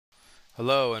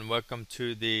Hello and welcome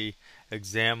to the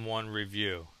Exam 1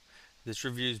 review. This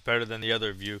review is better than the other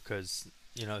review because,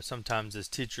 sometimes as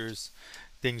teachers,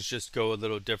 things just go a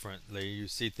little differently. You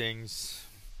see things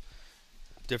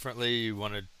differently, you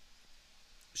want to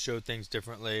show things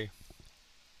differently.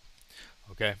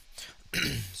 Okay,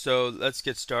 so let's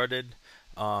get started.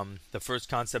 The first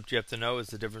concept you have to know is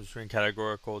the difference between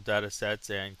categorical data sets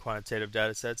and quantitative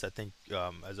data sets. I think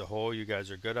as a whole, you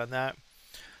guys are good on that.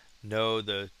 Know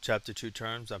the chapter 2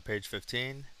 terms on page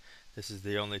 15. This is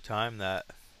the only time that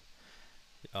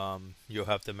you'll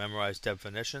have to memorize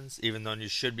definitions. Even though you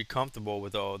should be comfortable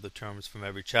with all the terms from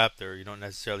every chapter, you don't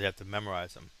necessarily have to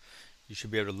memorize them. You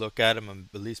should be able to look at them and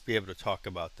at least be able to talk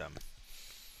about them.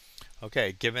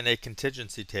 Okay, given a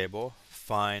contingency table,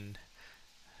 find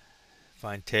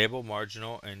table,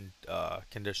 marginal, and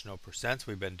conditional percents.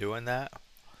 We've been doing that.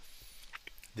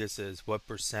 This is what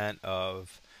percent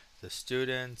of the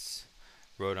students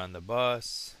rode on the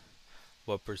bus,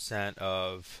 what percent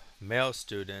of male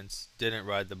students didn't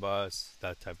ride the bus,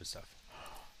 that type of stuff.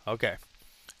 Okay,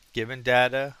 given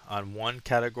data on one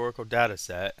categorical data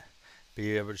set,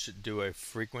 be able to do a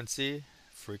frequency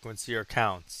or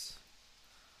counts,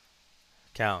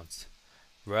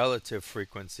 relative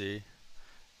frequency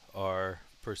or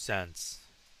percents,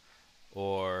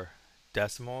 or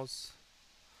decimals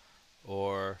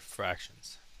or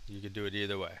fractions. You could do it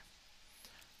either way.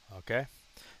 Okay,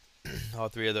 all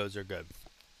three of those are good.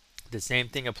 The same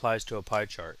thing applies to a pie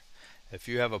chart. If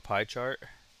you have a pie chart,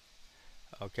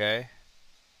 okay,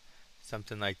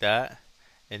 something like that,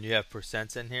 and you have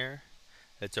percents in here,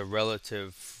 it's a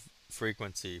relative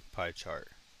frequency pie chart.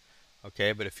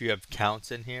 Okay, but if you have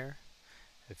counts in here,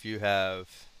 if you have,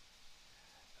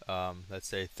 let's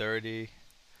say 30,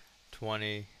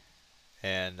 20,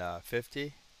 and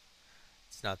 50,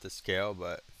 it's not the scale,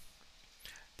 but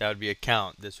that would be a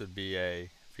count. This would be if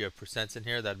you have percents in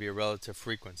here, that would be a relative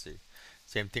frequency.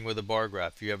 Same thing with a bar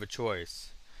graph. You have a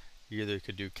choice. You either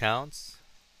could do counts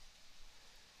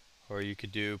or you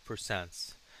could do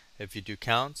percents. If you do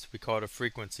counts, we call it a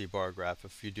frequency bar graph.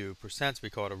 If you do percents, we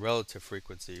call it a relative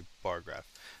frequency bar graph.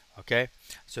 Okay,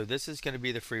 so this is going to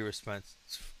be the free response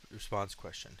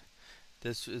question.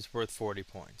 This is worth 40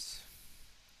 points.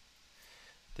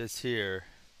 This here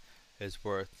is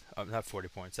worth, not 40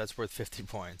 points, that's worth 50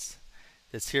 points.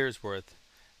 This here is worth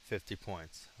 50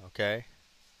 points. Okay?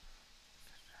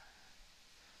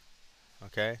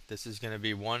 Okay, this is going to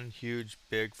be one huge,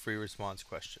 big free response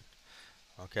question.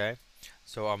 Okay,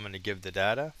 so I'm going to give the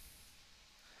data.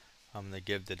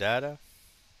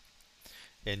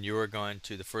 And you are going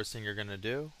to, the first thing you're going to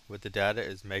do with the data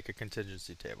is make a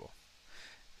contingency table.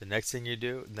 The next thing you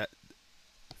do,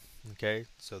 okay,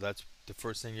 so that's the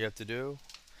first thing you have to do,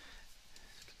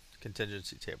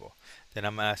 contingency table. Then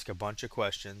I'm going to ask a bunch of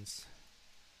questions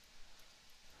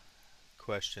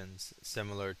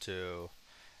similar to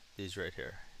these right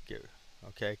here.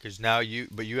 Okay, because now you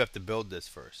have to build this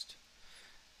first.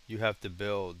 You have to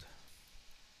build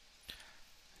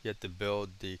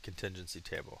the contingency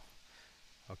table.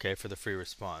 Okay, for the free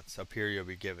response. Up here you'll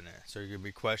be given it. So you're going to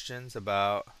be questions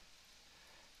about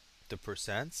the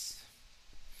percents.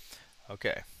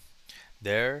 Okay.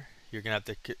 There you're going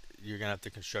to have to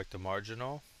construct a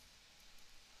marginal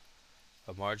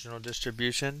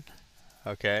distribution,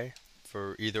 okay,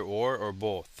 for either or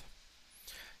both.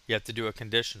 You have to do a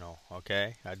conditional,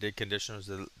 okay? I did conditionals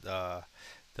the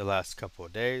last couple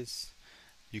of days.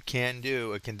 You can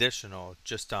do a conditional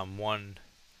just on one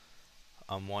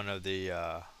of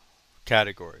the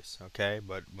categories, okay?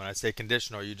 But when I say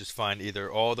conditional, you just find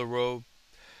either all the row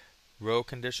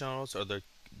conditionals or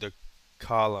the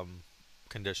column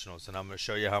conditionals, and I'm going to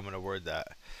show you how I'm going to word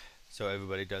that so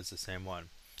everybody does the same one.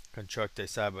 Construct a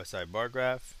side-by-side bar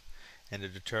graph and to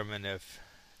determine if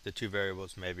the two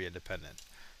variables may be independent.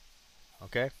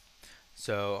 Okay,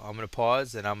 so I'm going to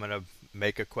pause and I'm going to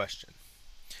make a question.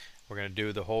 We're going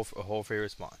to do a whole free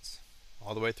response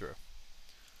all the way through.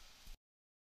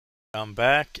 I'm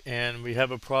back and we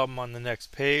have a problem on the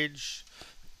next page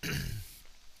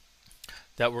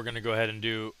that we're going to go ahead and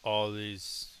do all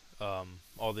these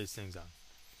things on.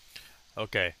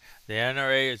 Okay, the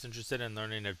NRA is interested in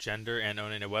learning if gender and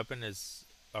owning a weapon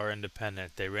are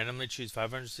independent. They randomly choose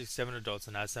 567 adults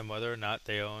and ask them whether or not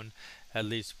they own at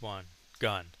least one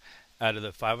gun. Out of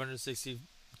the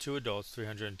 562 adults,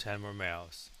 310 were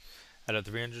males. Out of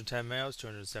 310 males,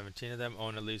 217 of them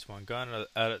own at least one gun.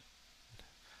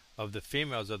 Of the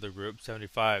females of the group,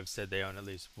 75 said they own at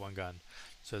least one gun.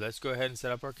 So let's go ahead and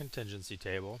set up our contingency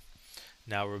table.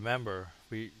 Now remember,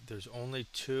 there's only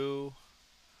two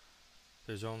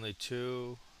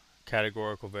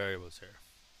categorical variables here.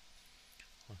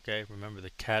 Okay, remember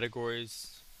the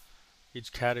categories.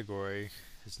 Each category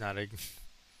is not a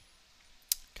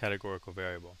categorical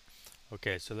variable.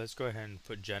 Okay, so let's go ahead and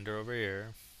put gender over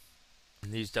here.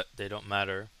 And these they don't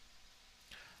matter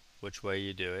which way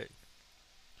you do it.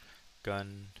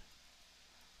 Gun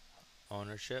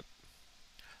ownership.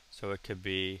 So it could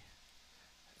be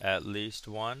at least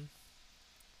one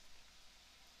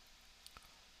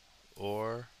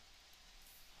or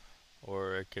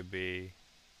it could be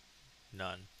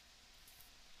none.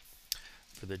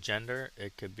 For the gender,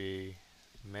 it could be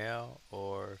male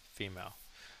or female.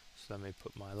 So let me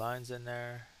put my lines in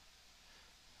there.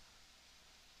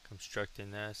 Constructing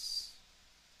this.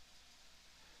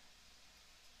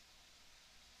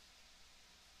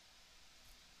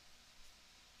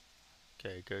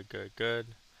 Okay, good, good, good.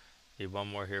 Need one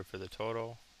more here for the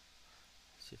total.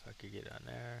 See if I could get on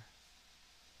there.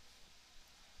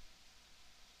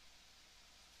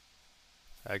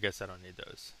 I guess I don't need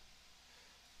those.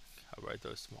 I'll write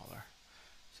those smaller.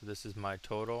 So this is my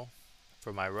total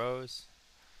for my rows,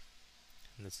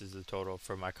 and this is the total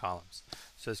for my columns.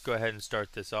 So let's go ahead and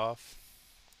start this off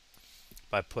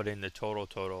by putting the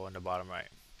total in the bottom right.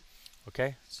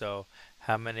 Okay, so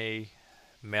how many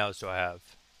males do I have?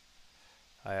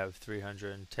 I have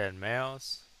 310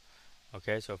 males.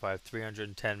 Okay, so if I have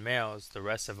 310 males, the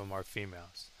rest of them are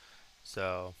females.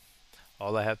 So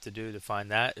all I have to do to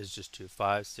find that is just do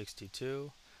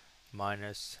 562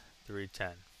 minus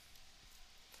 310.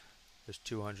 There's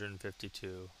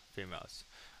 252 females.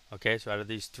 Okay, so out of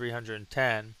these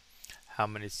 310, how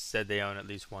many said they own at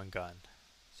least one gun?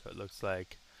 So it looks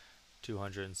like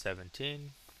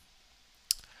 217.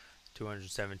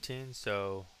 217,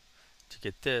 so to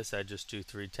get this, I just do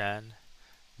 310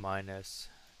 minus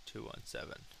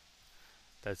 217.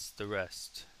 That's the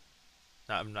rest.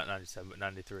 No, I'm not 97, but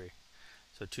 93.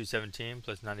 So 217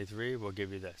 plus 93 will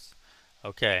give you this.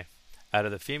 Okay, out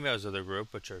of the females of the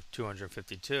group, which are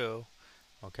 252,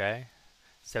 okay,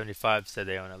 75 said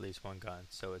they own at least one gun,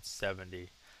 so it's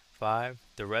 75.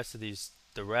 The rest of these,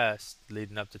 the rest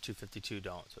leading up to 252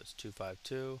 don't, so it's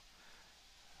 252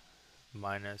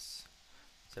 minus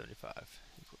 75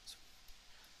 equals.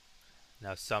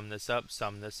 Now sum this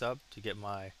up to get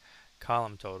my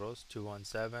column totals.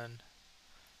 217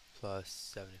 plus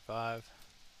 75,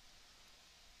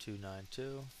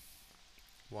 292,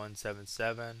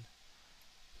 177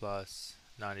 plus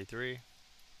 93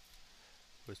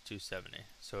 was 270.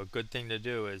 So a good thing to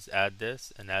do is add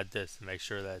this and make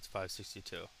sure that it's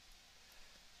 562.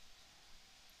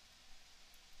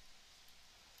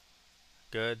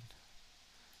 Good.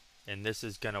 And this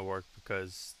is going to work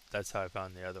because that's how I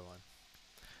found the other one.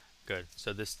 Good.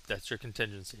 So that's your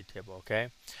contingency table, okay?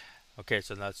 Okay,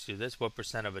 so let's do this. What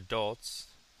percent of adults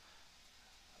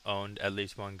owned at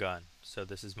least one gun? So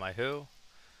this is my who.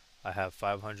 I have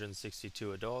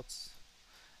 562 adults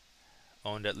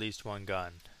owned at least one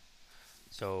gun.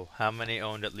 So how many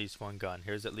owned at least one gun?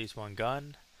 Here's at least one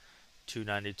gun,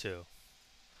 292.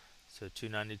 So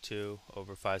 292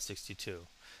 over 562.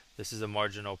 This is a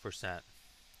marginal percent.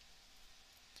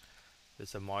 This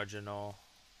is a marginal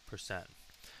percent.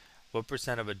 What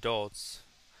percent of adults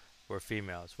were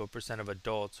females? What percent of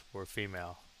adults were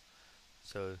female?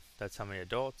 So that's how many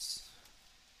adults.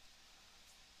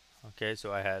 Okay,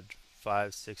 so I had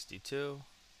 562.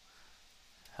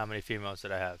 How many females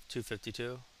did I have?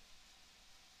 252.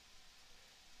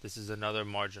 This is another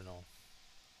marginal.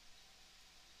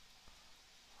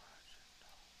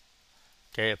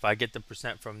 Okay, if I get the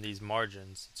percent from these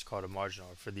margins, it's called a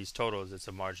marginal. For these totals, it's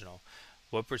a marginal.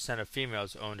 What percent of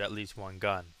females owned at least one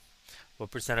gun?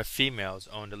 What percent of females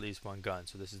owned at least one gun?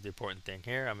 So this is the important thing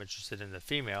here. I'm interested in the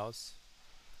females.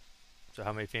 So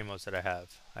how many females did I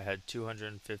have? I had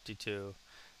 252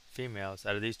 females.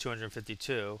 Out of these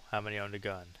 252, how many owned a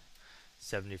gun?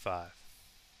 75.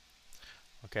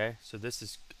 Okay, so this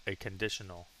is a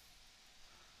conditional.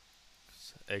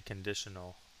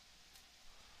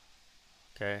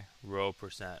 Okay, row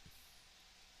percent.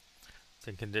 It's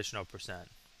a conditional percent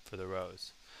for the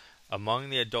rows. Among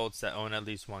the adults that own at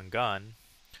least one gun,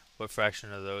 what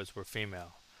fraction of those were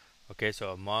female? Okay,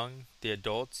 so among the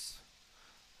adults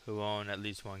who own at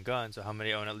least one gun, so how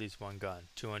many own at least one gun?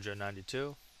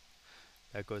 292.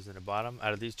 That goes in the bottom.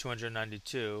 Out of these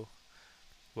 292,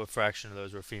 what fraction of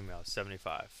those were females?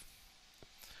 75.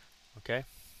 Okay.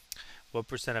 What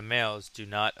percent of males do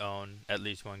not own at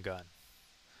least one gun?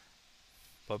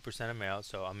 What percent of males?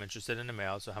 So I'm interested in the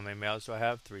males. So how many males do I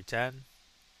have? 310.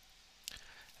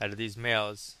 Out of these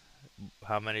males,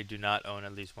 how many do not own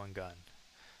at least one gun?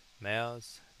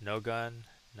 Males, no gun,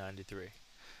 93.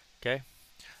 Okay.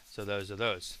 So those are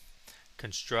those.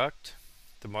 Construct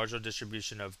the marginal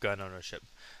distribution of gun ownership.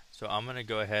 So I'm going to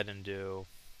go ahead and do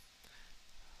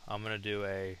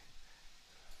a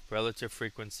relative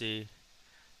frequency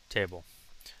table.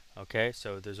 Okay,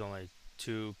 so there's only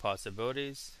two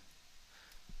possibilities.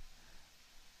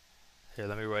 Here,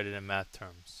 let me write it in math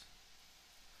terms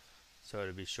so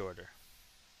it'll be shorter.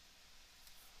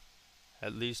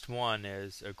 At least one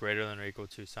is a greater than or equal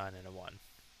to sign and a 1.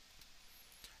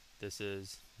 This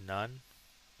is none,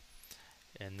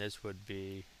 and this would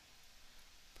be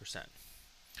percent.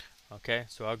 Okay,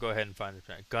 so I'll go ahead and find the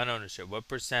percent. Gun ownership. What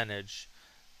percentage?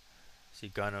 See,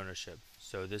 gun ownership.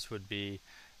 So this would be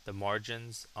the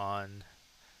margins on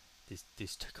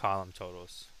these column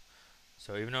totals.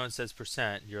 So even though it says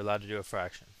percent, you're allowed to do a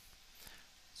fraction.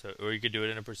 So, or you could do it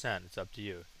in a percent. It's up to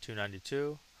you.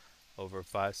 292 over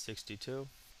 562,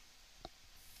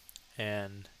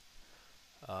 and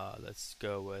let's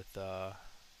go with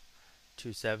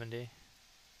 270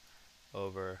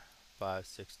 over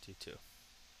 562.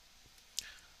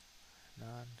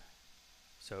 None.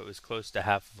 So it was close to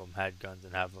half of them had guns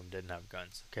and half of them didn't have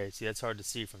guns. Okay, see, that's hard to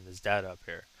see from this data up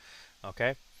here.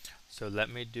 Okay, so let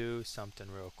me do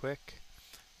something real quick,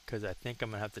 because I think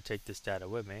I'm going to have to take this data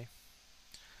with me.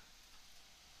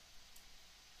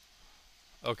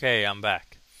 Okay, I'm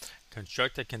back.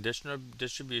 Construct a conditional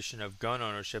distribution of gun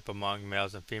ownership among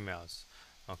males and females.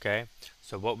 Okay,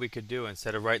 so what we could do,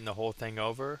 instead of writing the whole thing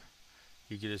over,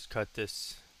 you could just cut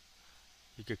this.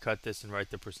 You could cut this and write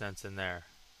the percents in there.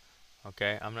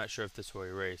 Okay, I'm not sure if this will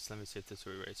erase. Let me see if this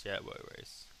will erase. Yeah, it will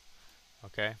erase.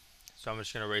 Okay, so I'm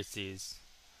just going to erase these.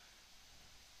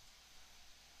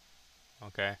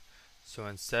 Okay, so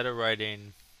instead of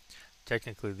writing,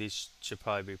 technically these should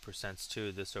probably be percents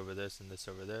too, this over this and this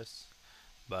over this,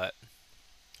 but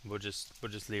we'll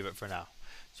just leave it for now.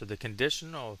 So the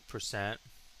conditional percent,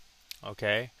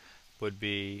 okay, would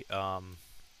be here,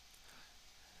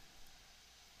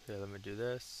 let me do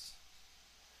this.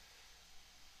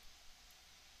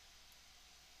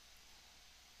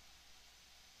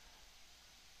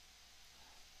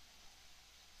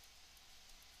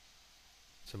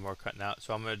 Some more cutting out.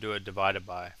 So I'm going to do a divided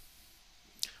by.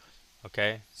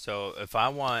 Okay, so if I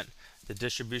want the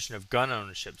distribution of gun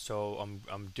ownership, so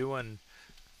I'm doing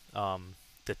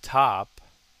the top,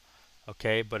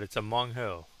 okay, but it's among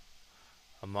who?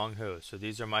 Among who? So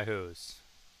these are my who's.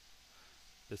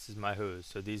 This is my who's.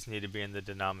 So these need to be in the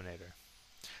denominator.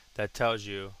 That tells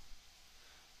you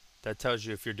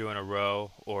if you're doing a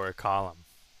row or a column.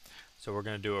 So we're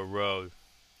going to do a row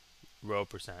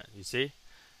percent. You see?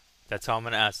 That's how I'm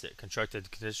going to ask it. Construct a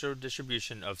conditional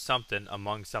distribution of something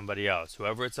among somebody else.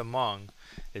 Whoever it's among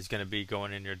is going to be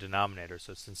going in your denominator.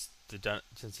 So since the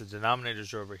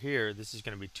denominators are over here, this is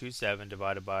going to be 27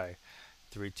 divided by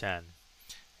 310,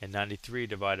 and 93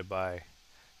 divided by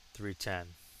 310,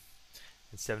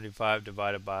 and 75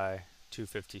 divided by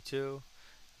 252,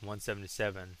 and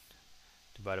 177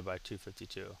 divided by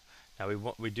 252. Now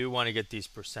we do want to get these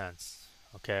percents.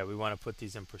 Okay, we want to put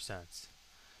these in percents.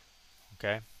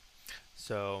 Okay.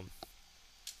 So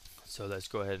let's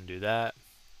go ahead and do that.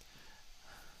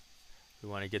 We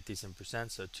want to get these in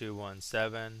percent, so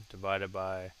 217 divided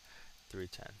by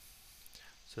 310.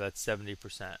 So that's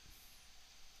 70%.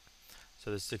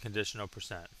 So this is a conditional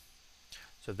percent.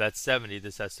 So if that's 70,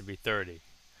 this has to be 30,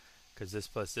 because this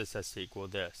plus this has to equal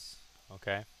this.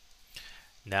 Okay.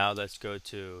 Now let's go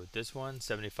to this one,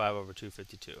 75 over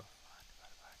 252.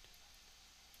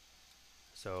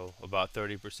 So about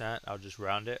 30%. I'll just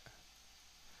round it.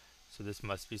 So this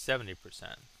must be 70%.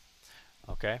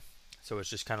 Okay, so it's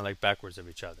just kind of like backwards of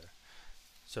each other.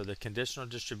 So the conditional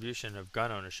distribution of gun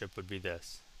ownership would be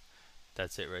this.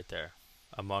 That's it right there.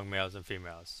 Among males and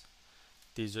females.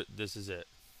 This is it.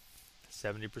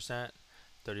 70%,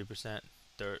 30%,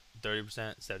 30%,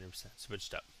 70%.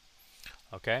 Switched up.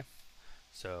 Okay,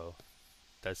 so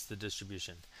that's the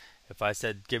distribution. If I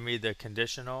said give me the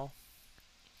conditional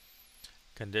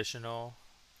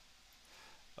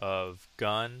of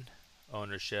gun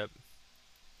ownership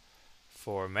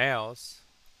for males,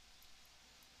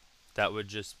 that would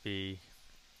just be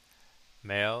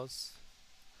males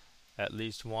at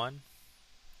least one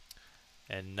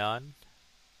and none.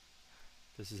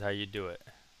 This is how you do it,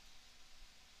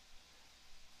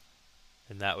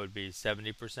 and that would be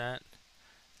 70%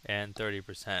 and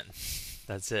 30%.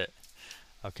 That's it.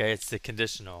 Okay, it's the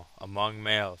conditional among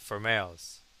male for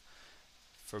males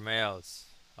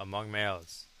among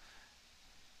males.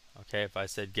 Okay, if I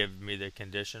said give me the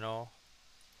conditional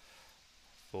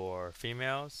for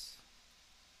females,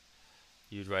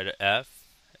 you'd write a F,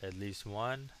 at least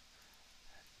one,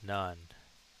 none.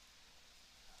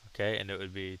 Okay, and it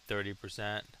would be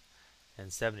 30% and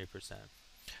 70%.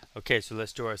 Okay, so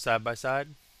let's do our side by side.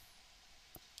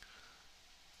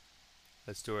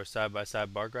 Let's do our side by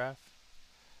side bar graph.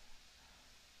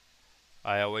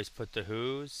 I always put the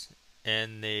who's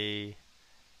in the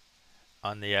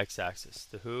on the x-axis.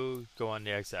 The who go on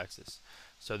the x-axis.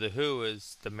 So the who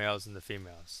is the males and the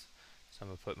females. So I'm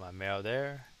going to put my male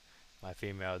there, my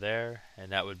female there,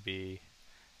 and that would be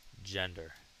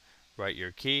gender. Write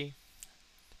your key.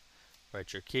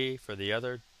 Write your key for the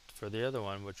other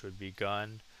one, which would be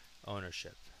gun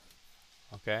ownership.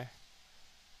 Okay?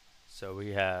 So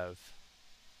we have,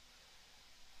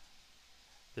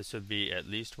 this would be at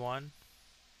least one,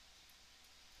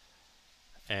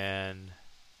 and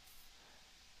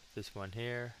this one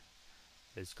here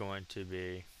is going to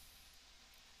be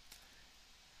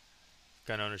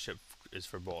gun ownership is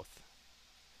for both,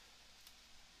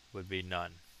 would be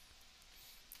none.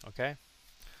 Okay,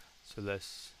 so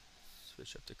let's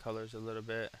switch up the colors a little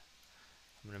bit.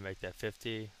 I'm going to make that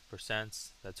 50%.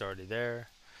 That's already there.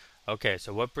 Okay,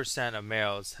 so what percent of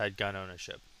males had gun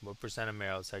ownership? What percent of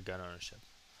males had gun ownership?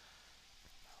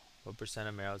 What percent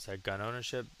of males had gun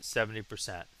ownership?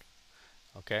 70%.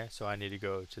 Okay, so I need to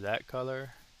go to that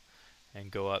color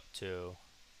and go up to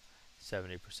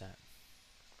 70%.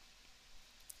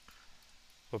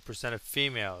 What percent of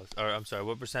females, or I'm sorry,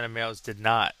 what percent of males did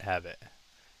not have it?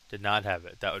 Did not have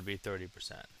it. That would be 30%.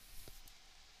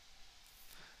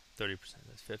 30%,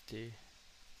 that's 50.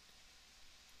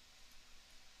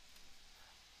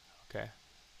 Okay.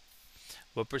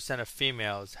 What percent of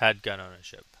females had gun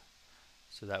ownership?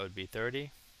 So that would be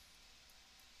 30.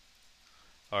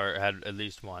 Or had at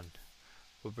least one.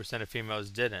 What percent of females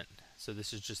didn't? So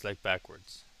this is just like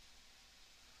backwards.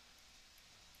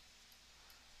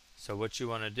 So what you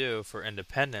want to do for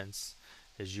independence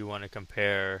is you want to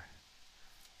compare,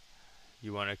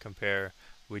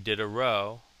 we did a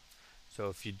row. So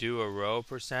if you do a row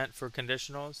percent for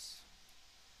conditionals,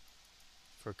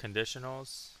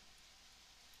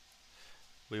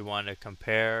 we want to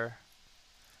compare,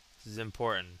 this is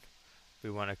important,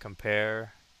 we want to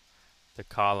compare the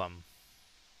column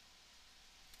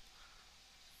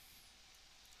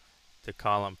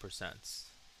percents.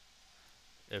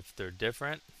 If they're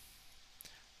different,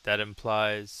 that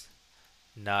implies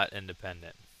not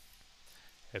independent.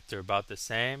 If they're about the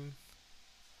same,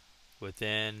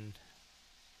 within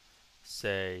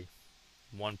say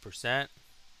 1%,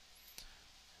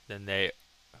 then they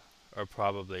are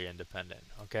probably independent.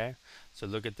 Okay, so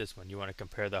look at this one. You want to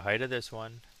compare the height of this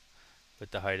one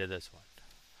with the height of this one,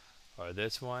 or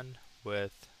this one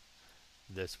with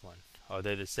this one. Are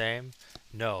they the same?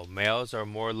 No, males are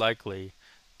more likely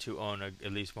to own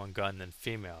at least one gun than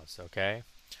females. Okay,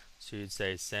 so you'd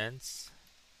say since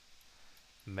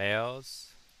males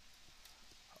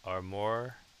are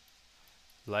more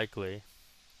likely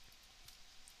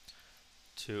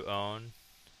to own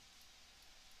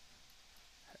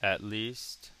at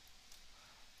least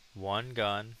one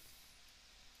gun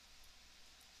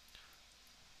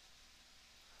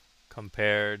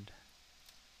compared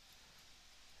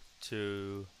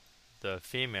to the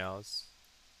females,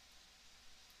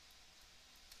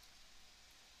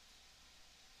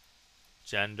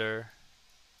 gender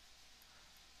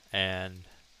and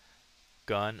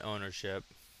gun ownership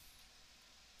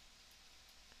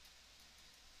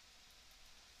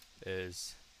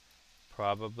is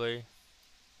probably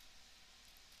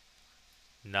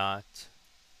not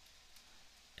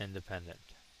independent.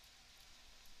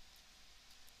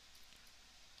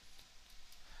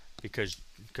 Because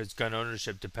gun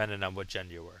ownership depended on what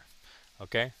gender you were.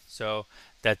 Okay, so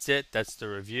that's it. That's the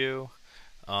review.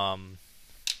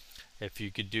 If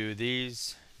you could do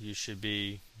these, you should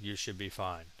be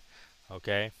fine.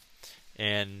 Okay,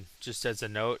 and just as a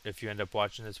note, if you end up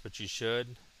watching this, which you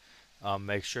should,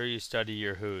 make sure you study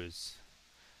your who's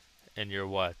and your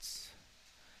what's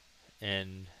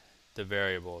and the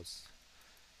variables,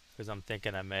 because I'm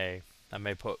thinking I may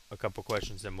put a couple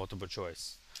questions in multiple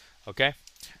choice. Okay,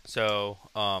 so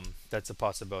that's a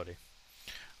possibility.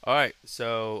 All right,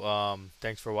 so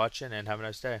thanks for watching and have a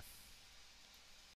nice day.